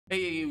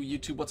Hey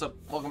YouTube, what's up?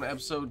 Welcome to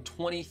episode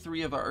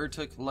 23 of our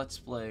Urtuk Let's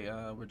Play.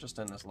 We're just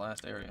in this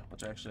last area,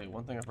 which actually,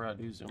 one thing I forgot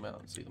to do is zoom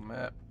out and see the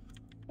map.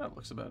 That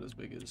looks about as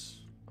big as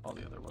all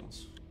the other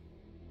ones.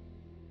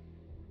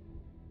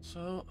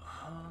 So,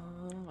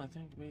 I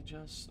think we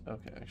just...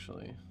 Okay,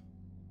 actually.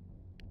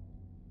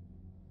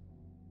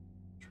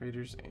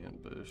 Trader's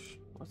Ambush.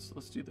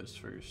 Let's do this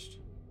first.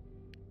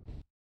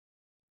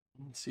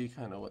 And see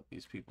kind of what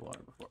these people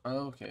are before.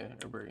 Oh, okay,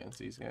 we're against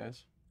these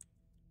guys.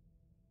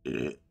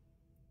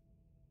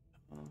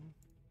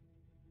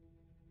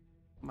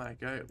 My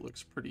guy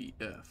looks pretty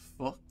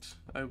fucked,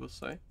 I will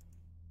say.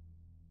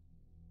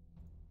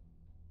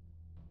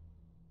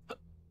 We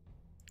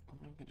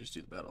can just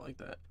do the battle like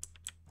that.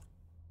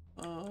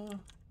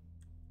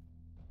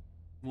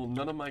 Well,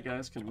 none of my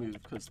guys can move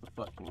because the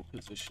fucking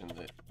position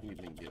that we've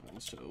been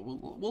given, so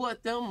we'll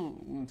let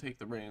them take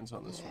the reins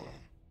on this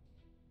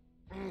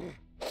one.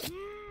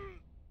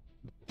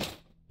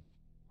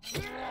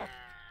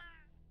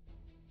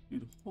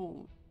 Dude,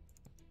 hold.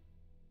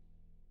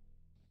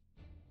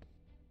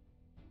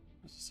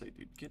 What's it say,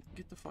 dude?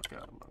 Get the fuck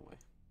out of my way.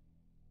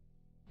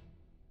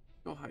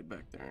 Go hide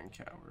back there and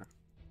cower.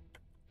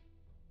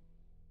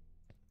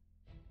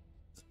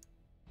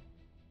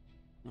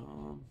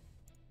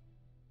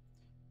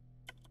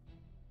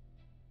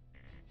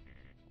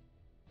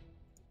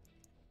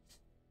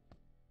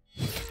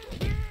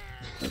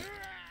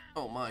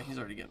 Oh my, he's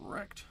already getting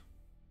wrecked.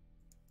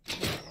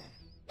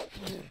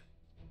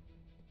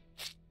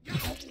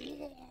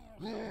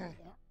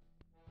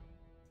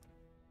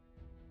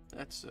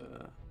 That's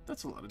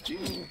a lot of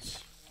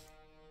dudes.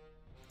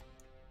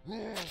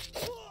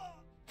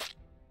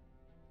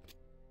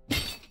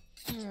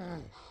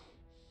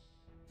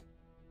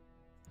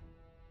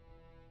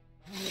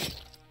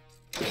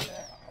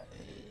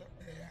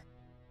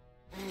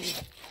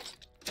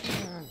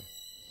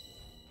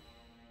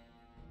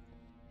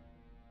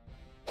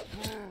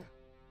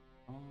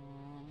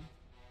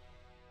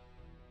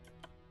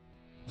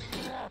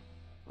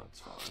 That's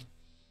fine.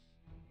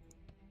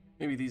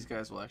 Maybe these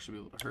guys will actually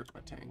be able to hurt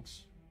my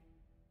tanks.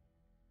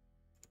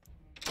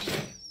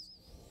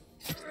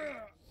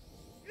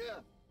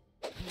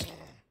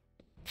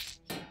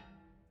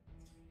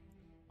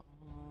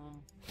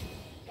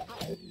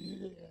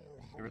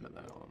 Get rid of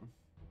that one.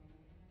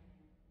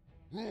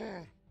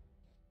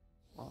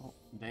 Well,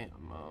 damn,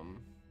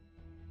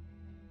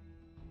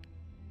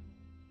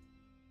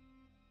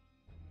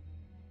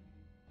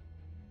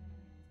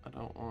 I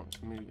don't want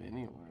to move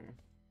anywhere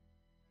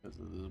because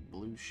of this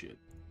blue shit.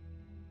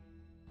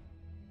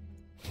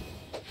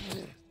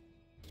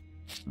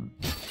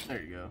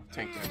 There you go,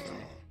 tank that for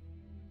me.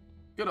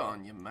 Good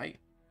on you, mate.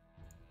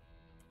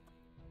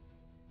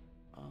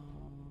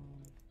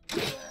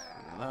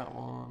 That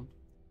one.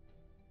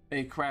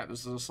 Hey, crap,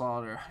 this is a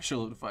slaughter. I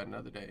should have fight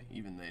another day.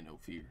 Even they know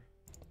fear.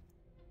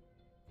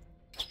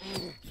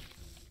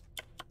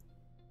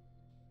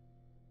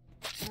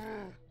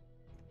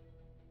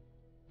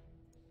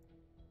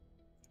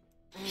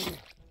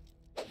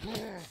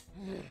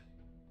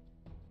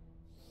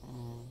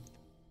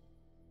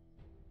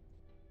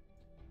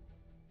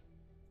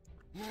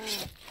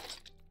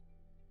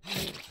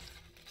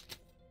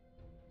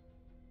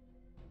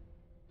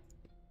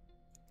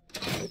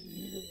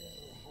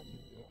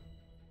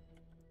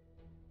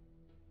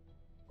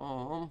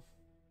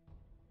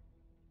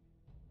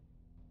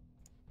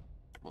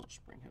 We'll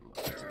just bring him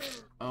up there.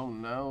 Oh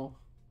no.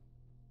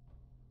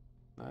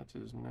 That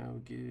is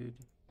no good.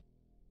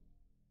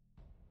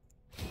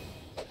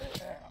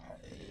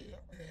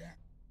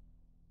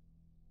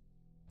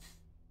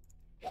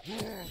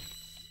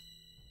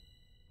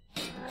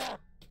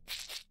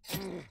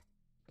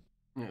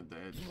 Yeah,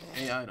 the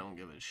AI don't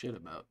give a shit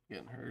about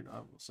getting hurt, I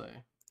will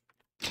say.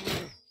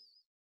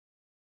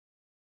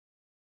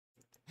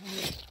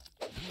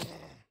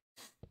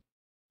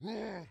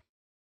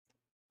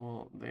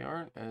 Well, they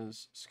aren't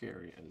as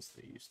scary as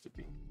they used to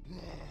be.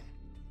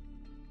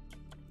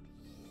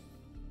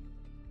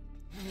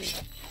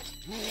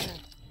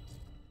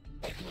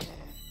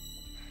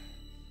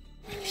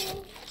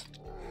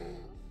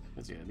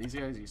 Because yeah, these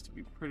guys used to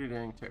be pretty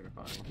dang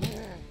terrifying.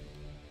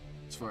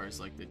 As far as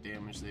like the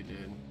damage they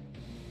did.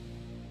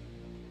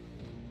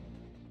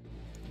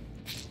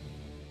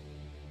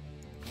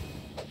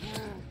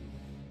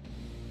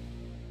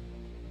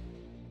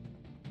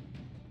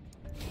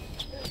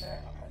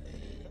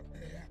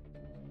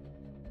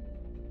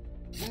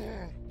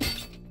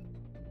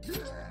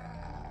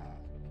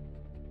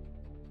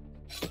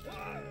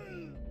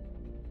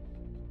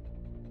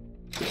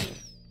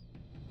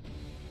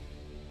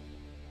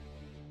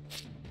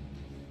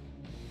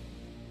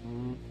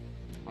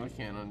 I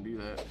can't undo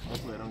that.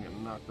 Hopefully I don't get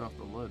knocked off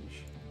the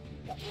ledge.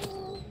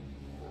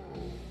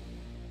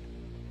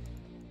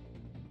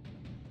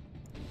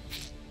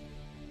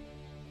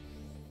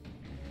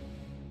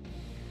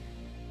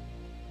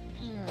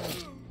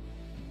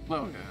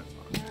 Oh yeah, that's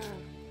fine.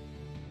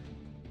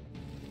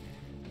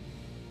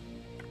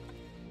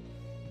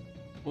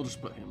 We'll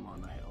just put him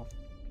on the hill.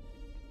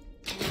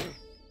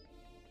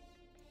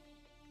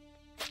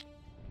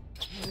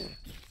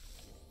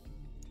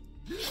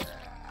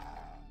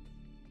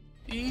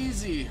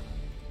 easy.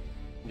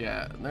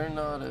 Yeah, they're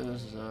not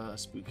as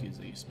spooky as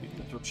they used to be.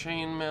 Mithril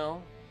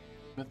chainmail,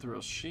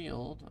 mithril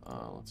shield.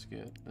 Let's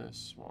get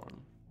this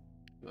one.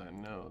 I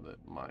know that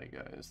my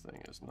guy's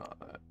thing is not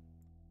that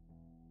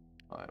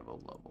high of a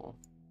level.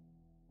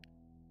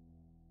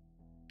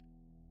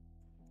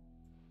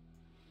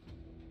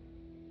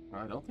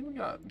 I don't think we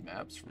got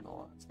maps from the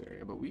last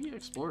area, but we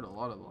explored a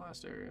lot of the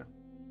last area.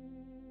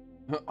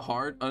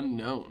 Hard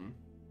unknown.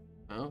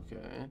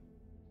 Okay.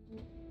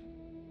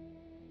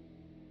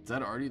 Is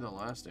that already the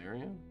last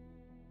area?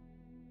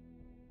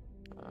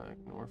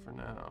 Ignore for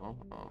now.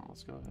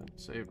 Let's go ahead and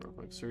save real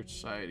quick.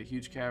 Search site. A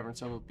huge cavern.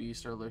 Several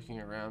beasts are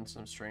lurking around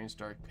some strange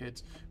dark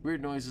pits.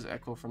 Weird noises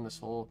echo from this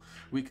hole.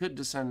 We could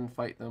descend and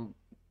fight them,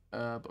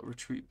 but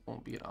retreat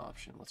won't be an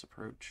option. Let's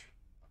approach.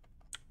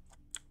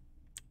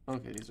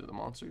 Okay, these are the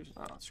monsters.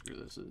 Ah, screw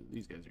this.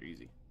 These guys are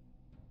easy.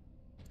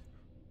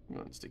 I'm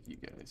going to stick you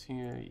guys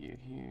here, you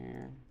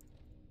here.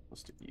 We'll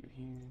stick you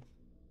here.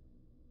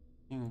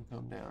 You can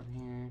come down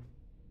here.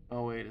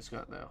 Oh wait, it's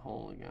got that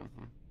hole again.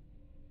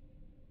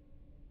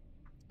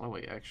 Oh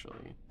wait,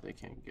 actually, they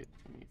can't get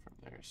to me from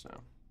there, so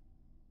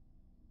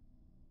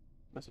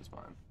this is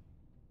fine.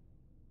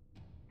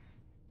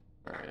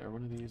 Alright, are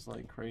one of these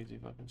like crazy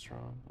fucking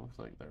strong? Looks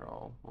like they're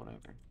all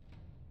whatever.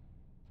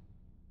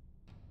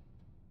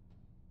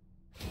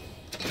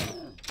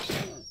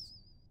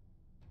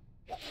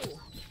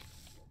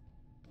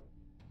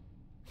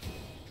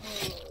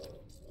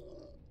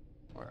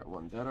 Alright,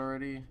 one dead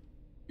already.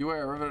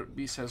 Beware, a river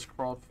beast has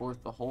crawled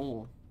forth the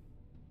hole.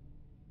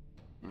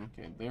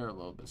 Okay, they're a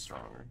little bit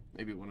stronger.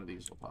 Maybe one of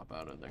these will pop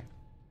out of there.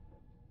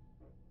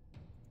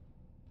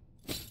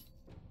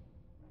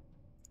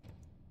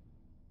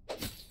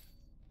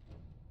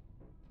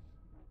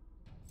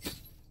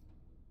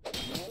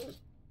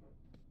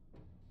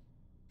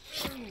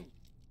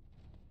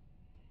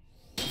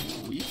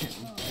 Weaken?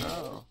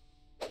 No.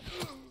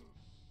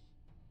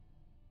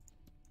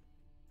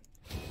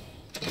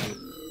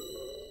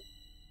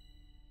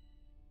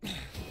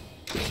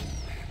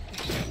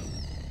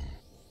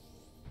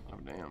 Oh,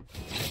 damn.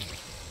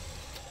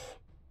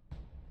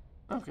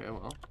 Okay,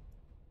 well.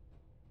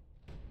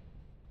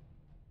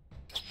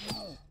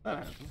 That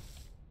happened.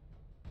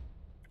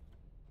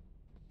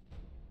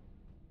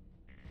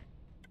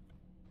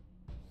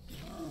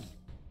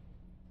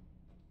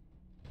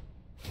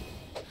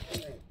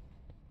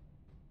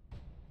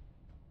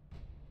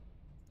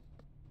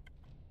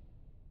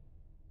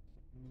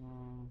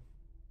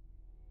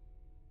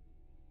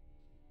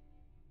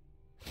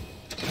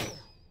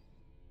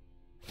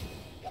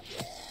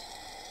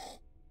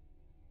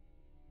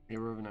 A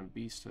revenant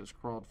beast has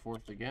crawled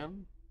forth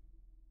again.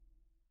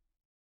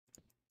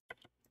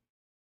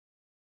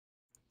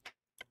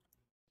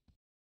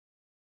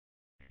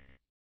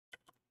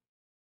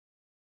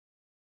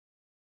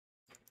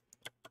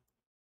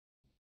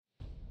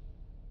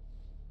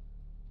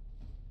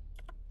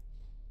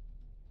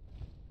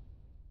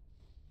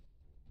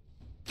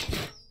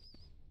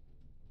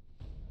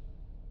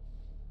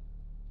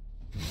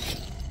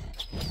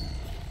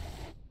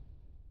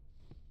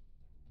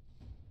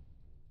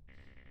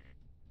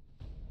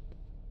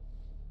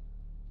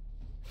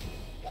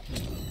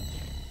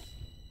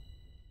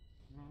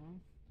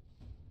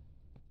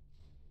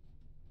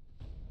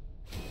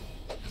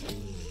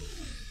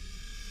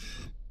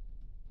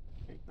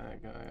 Take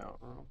that guy out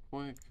real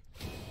quick.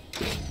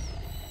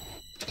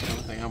 The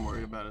only thing I'm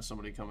worried about is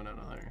somebody coming out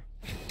of there.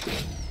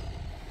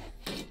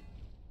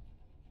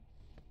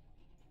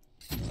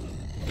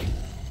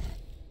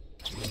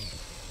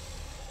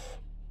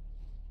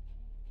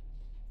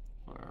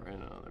 Alright,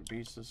 another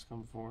beast has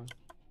come forth.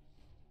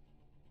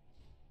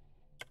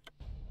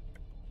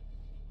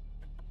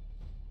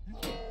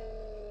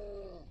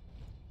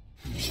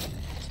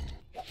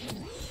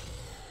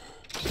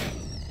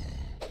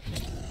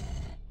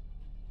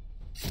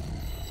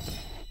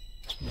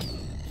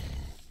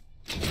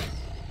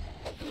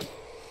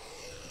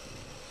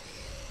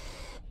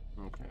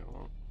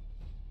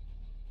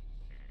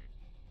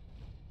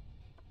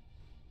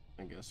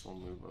 I guess we'll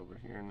move over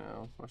here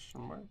now,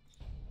 question mark.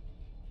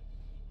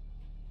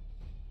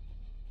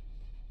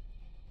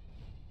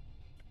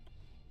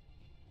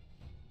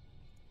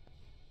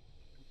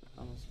 What the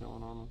hell is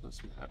going on with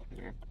this map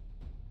here?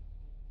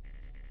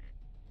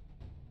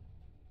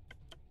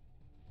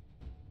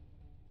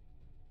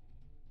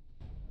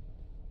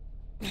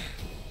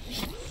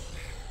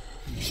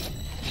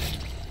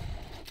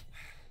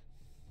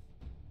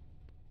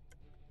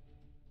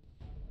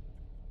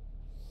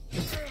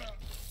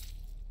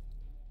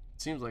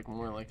 Seems like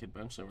more like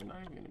eventually we're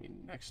not even going to be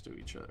next to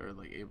each other, or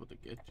like able to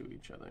get to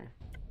each other.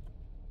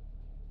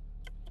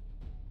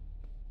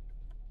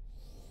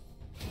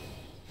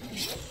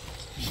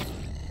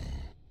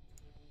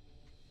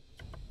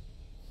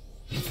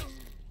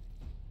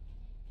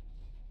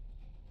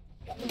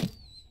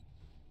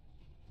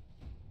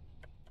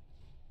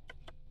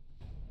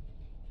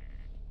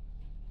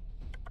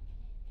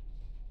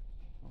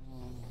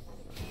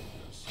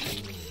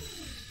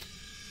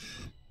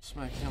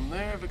 Smack him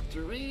there,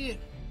 victory!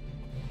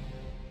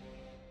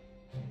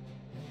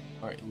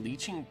 Alright,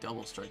 Leeching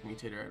Double Strike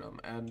mutator item.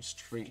 Adds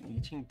trait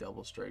Leeching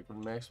Double Strike.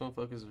 When maximum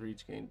focus is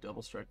reached, gain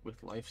Double Strike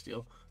with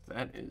Lifesteal.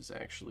 That is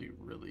actually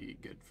really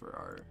good for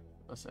our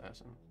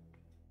assassin.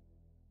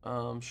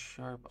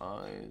 Sharp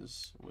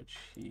Eyes, which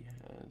he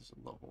has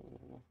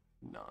level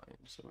 9,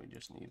 so we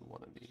just need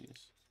one of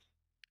these.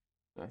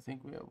 And I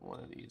think we have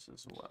one of these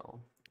as well.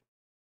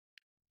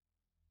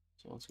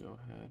 So let's go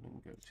ahead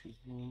and go to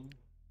him.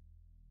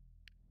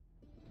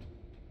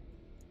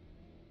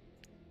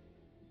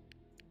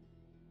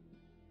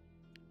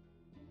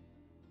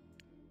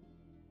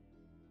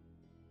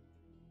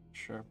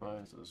 Sharp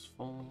Eyes is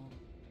full.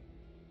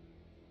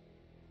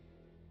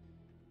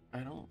 I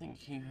don't think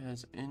he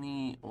has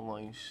any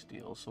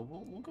lifesteal, so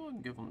we'll go ahead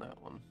and give him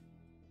that one.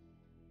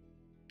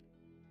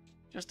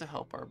 Just to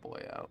help our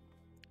boy out.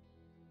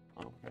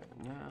 Okay,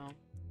 now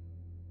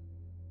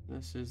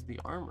this is the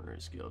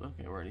Armorer's Guild.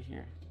 Okay, we're already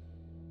here.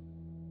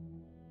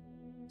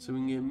 So we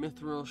can get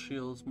Mithril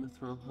Shields,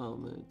 Mithril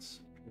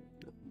Helmets,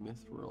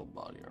 Mithril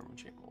Body Armor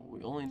Chamber.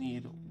 We only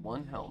need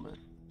one helmet.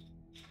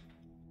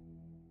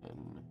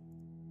 And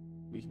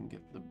we can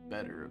get the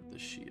better of the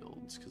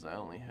shields, because I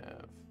only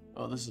have...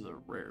 Oh, this is a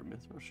rare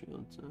Mithril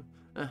Shield, so...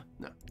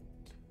 no.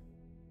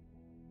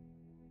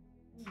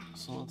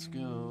 So let's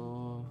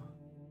go...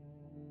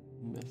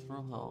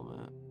 Mithril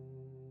Helmet.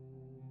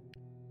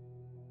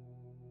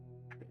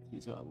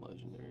 He's got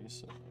legendary,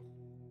 so...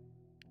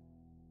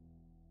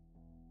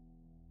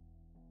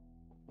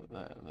 Put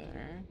that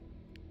there.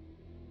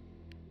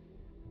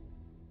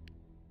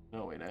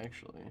 No, wait,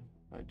 actually,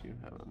 I do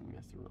have a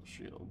Mithril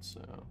Shield,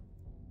 so...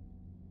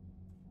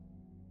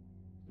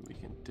 We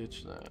can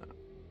ditch that.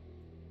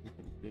 We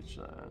can ditch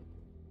that.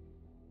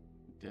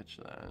 Ditch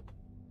that.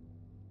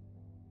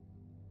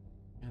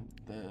 And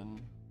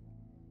then...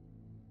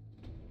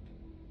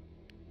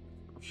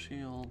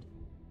 Shield.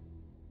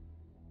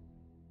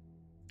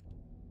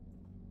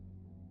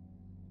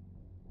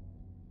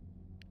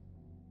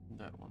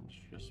 That one's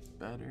just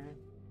better.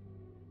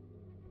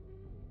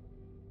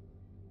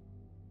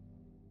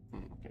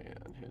 Okay,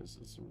 and his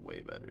is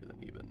way better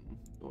than even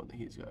the one that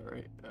he's got,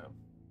 right? Yeah.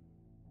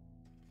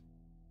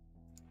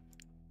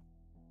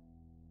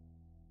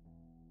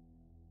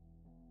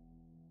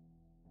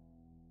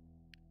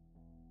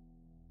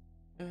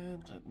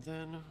 And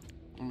then,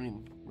 I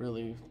mean,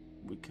 really,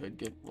 we could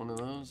get one of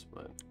those,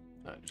 but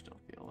I just don't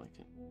feel like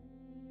it.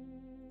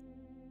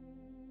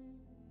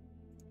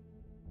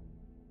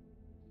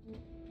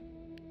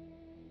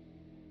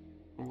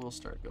 We'll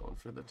start going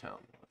for the town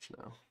watch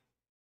now.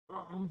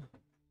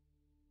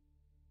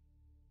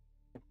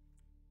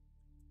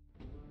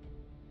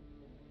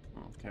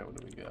 Okay, what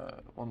do we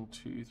got? 1,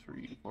 2,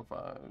 3, 4,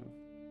 5,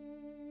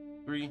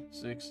 3,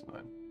 6,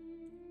 9.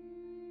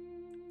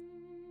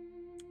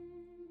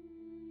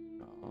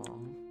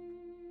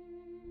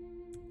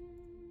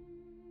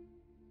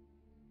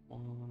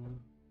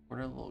 Where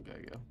did the little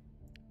guy go?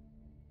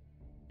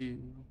 2.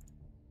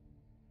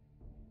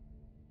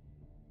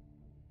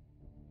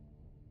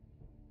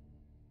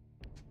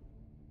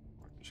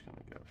 We're just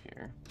gonna go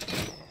here.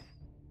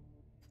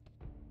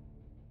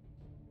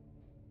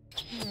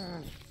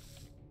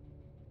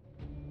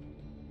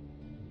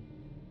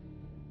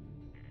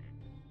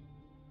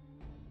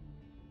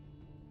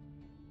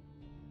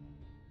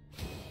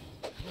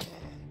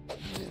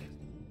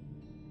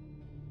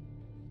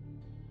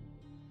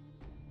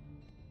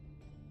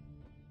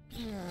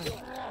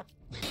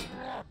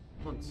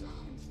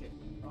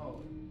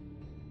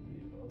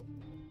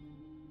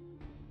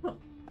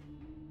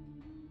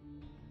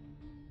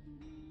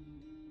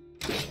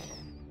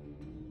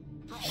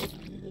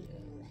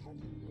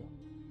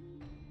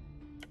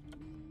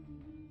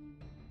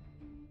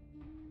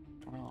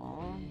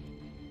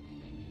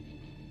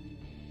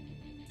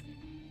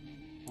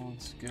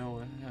 Let's go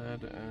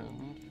ahead and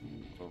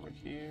move over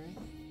here.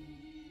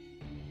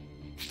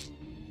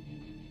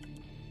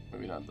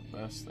 Maybe not the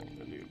best thing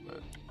to do,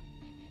 but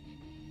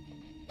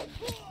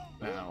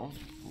now,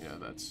 yeah,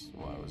 that's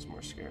why I was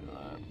more scared of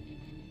that.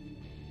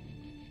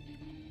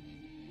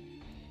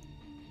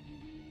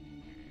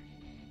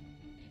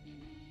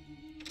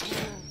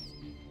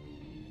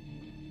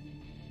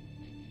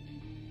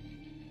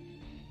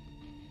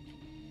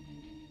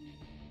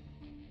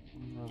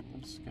 Run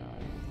this guy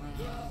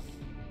around.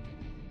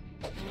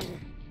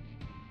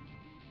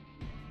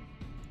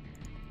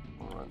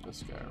 We'll run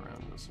this guy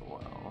around as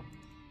well.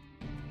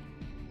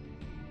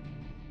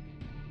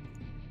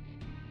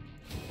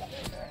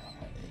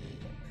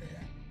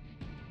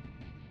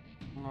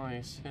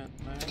 Nice hit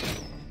there.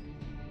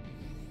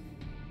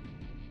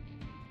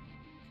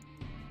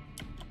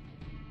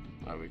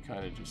 Oh, we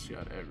kind of just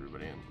got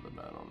everybody into the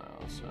battle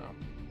now, so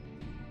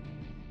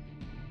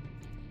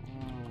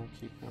we'll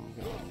keep him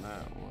going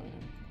that way.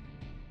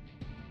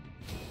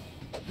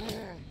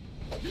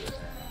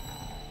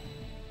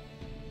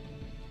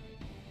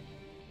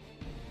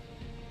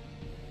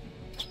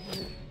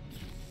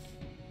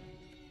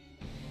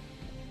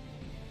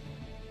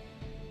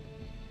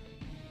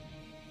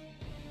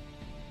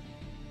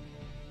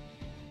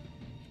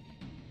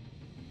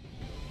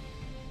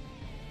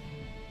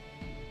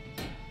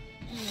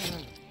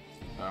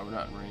 we're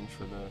not in range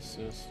for the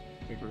assist.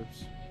 Big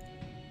groups.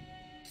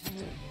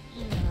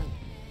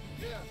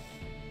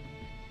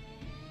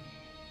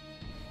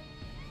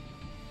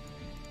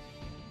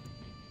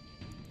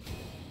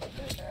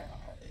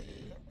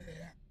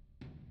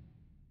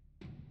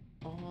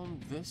 On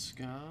this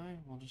guy,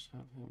 we'll just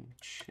have him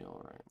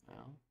chill right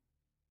now.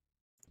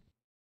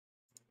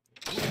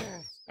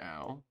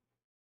 Ow.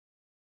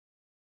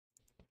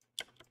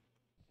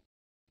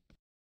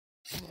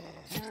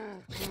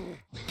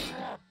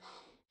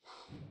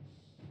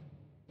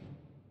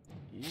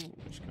 You can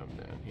just come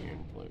down here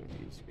and play with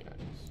these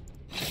guys.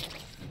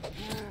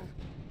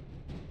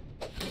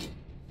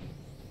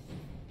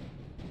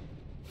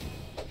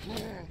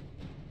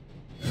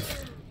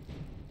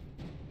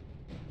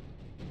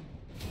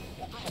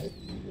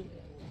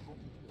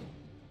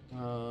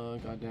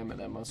 God damn it,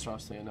 that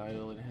monstrosity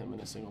annihilated him in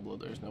a single blow.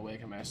 There's no way I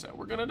can match that.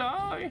 We're gonna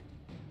die!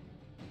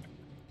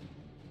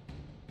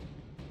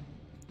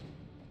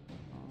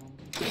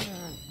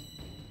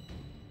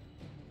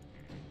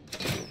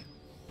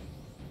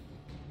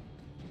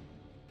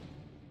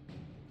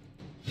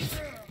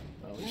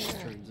 Oh, he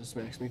just turns and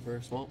smacks me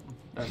first. Well,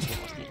 that's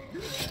lucky.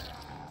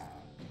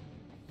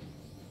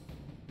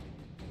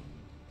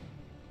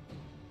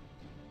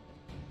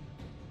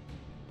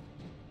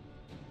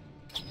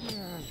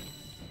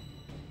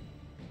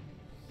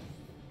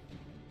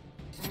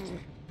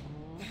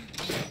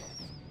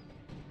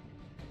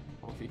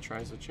 Well, if he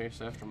tries to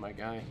chase after my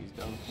guy, he's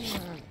done.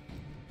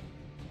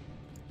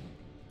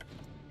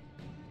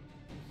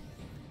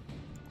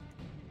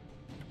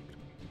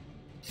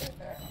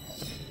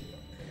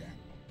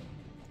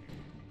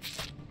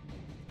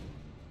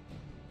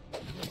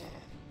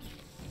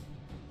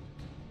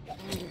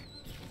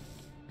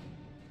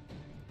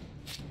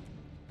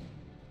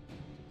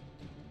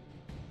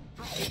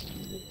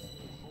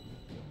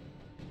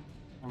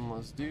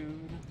 Unless,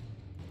 dude.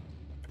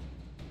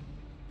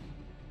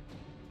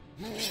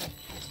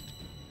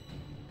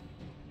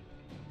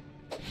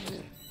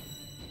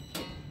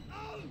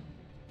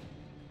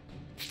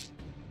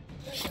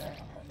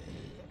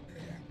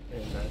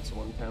 And that's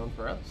 1 pound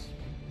for us.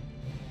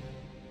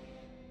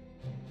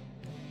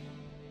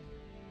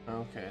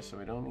 Okay, so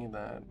we don't need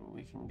that, but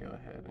we can go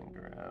ahead and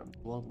grab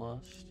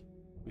Bloodlust.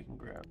 We can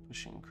grab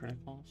Pushing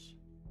Criticals.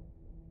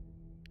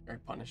 Or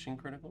Punishing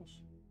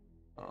Criticals.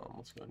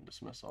 Let's go ahead and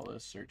dismiss all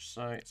this. Search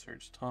site,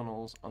 search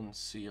tunnels,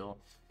 unseal.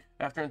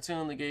 After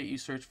unsealing the gate, you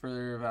search for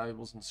their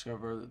valuables and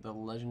discover the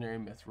legendary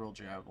Mithril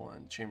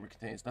Javelin. The chamber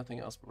contains nothing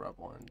else but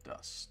rubble and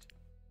dust.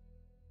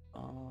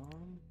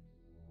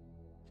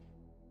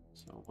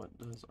 So what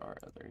does our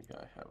other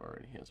guy have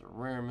already? He has a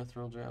rare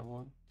Mithril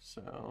Javelin,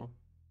 so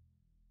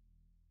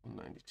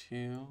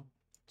 192.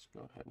 Let's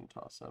go ahead and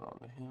toss that on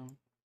to him.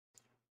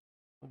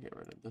 We'll get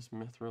rid of this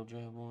Mithril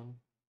Javelin.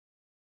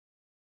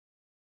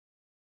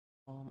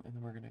 And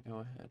then we're gonna go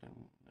ahead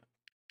and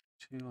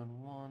 2 and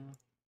 1,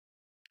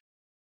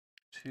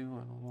 2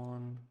 and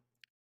 1,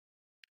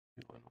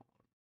 2 and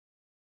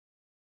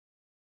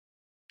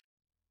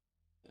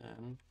 1.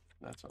 Then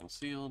that's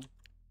unsealed.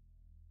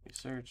 We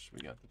searched, we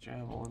got the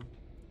javelin.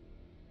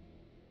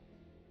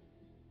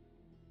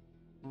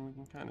 And we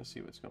can kind of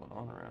see what's going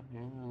on around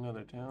here.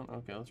 Another town.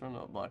 Okay, let's run to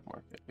the black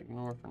market.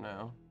 Ignore for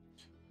now.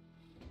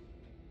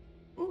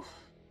 Oof.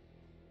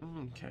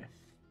 Okay.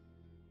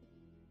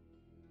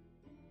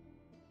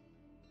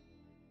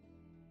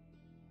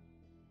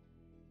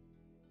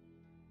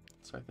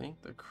 So I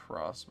think the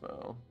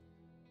crossbow,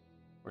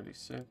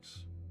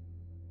 46,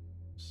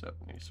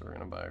 70, so we're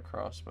gonna buy a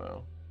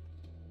crossbow.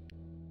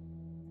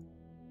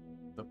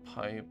 The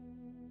pipe.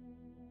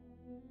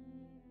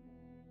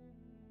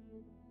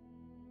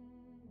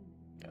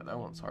 Yeah, that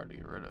one's hard to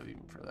get rid of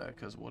even for that,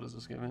 because what does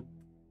this give it?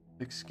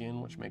 Thick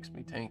skin, which makes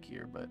me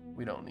tankier, but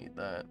we don't need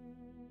that.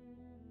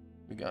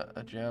 We got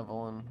a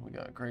javelin, we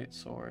got great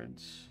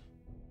swords.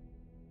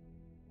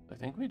 I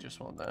think we just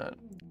want that.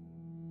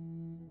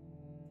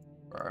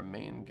 For our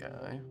main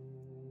guy.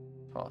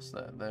 Toss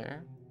that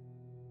there.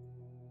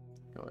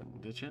 Go ahead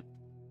and ditch it.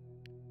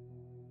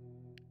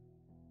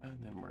 And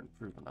then we're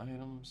improving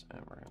items,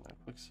 and we're gonna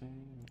quick save,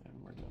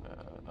 and we're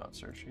gonna not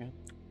search again.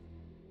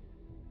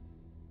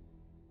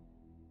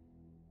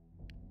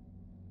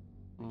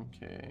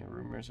 Okay,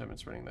 rumors have been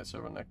spreading that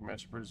several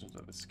necromancer prisoners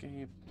have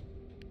escaped.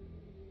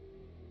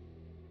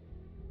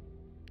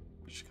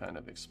 We're just kind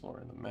of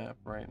exploring the map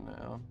right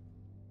now.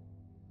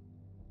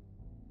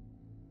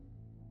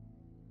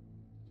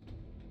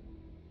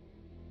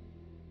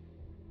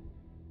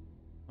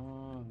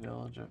 Oh,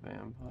 village of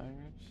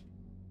vampires.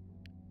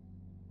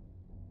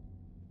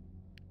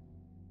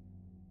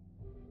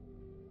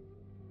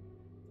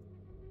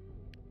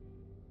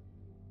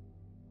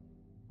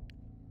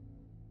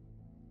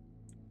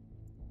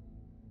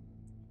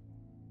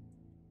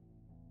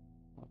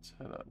 Let's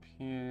head up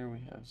here. We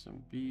have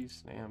some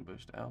beasts, an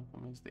ambushed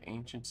alchemist, the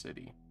ancient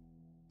city.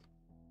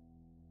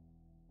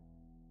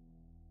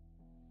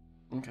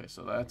 Okay,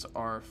 so that's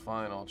our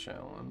final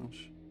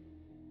challenge.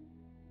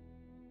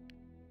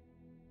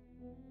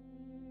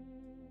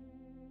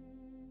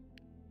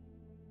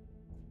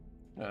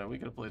 We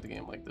could have played the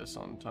game like this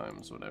on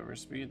times whatever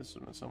speed. This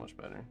would have been so much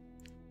better.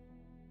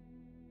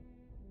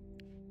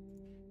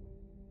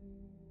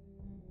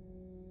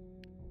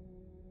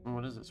 And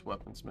what is this?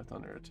 Weaponsmith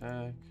under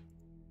attack.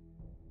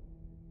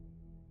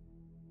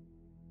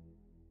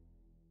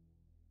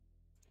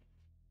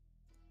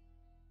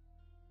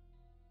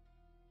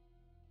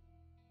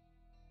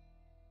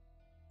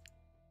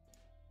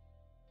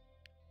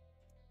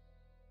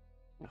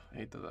 I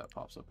hate that that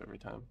pops up every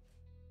time.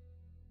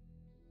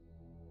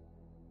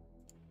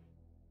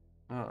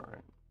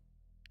 Alright.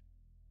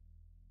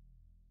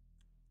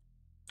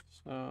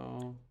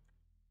 So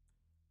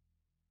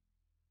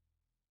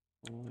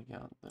we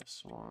got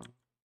this one.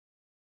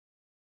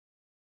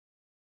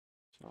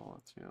 So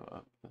let's go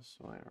up this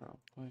way real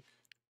quick.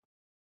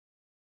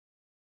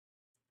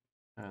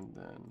 And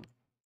then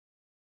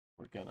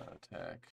we're gonna attack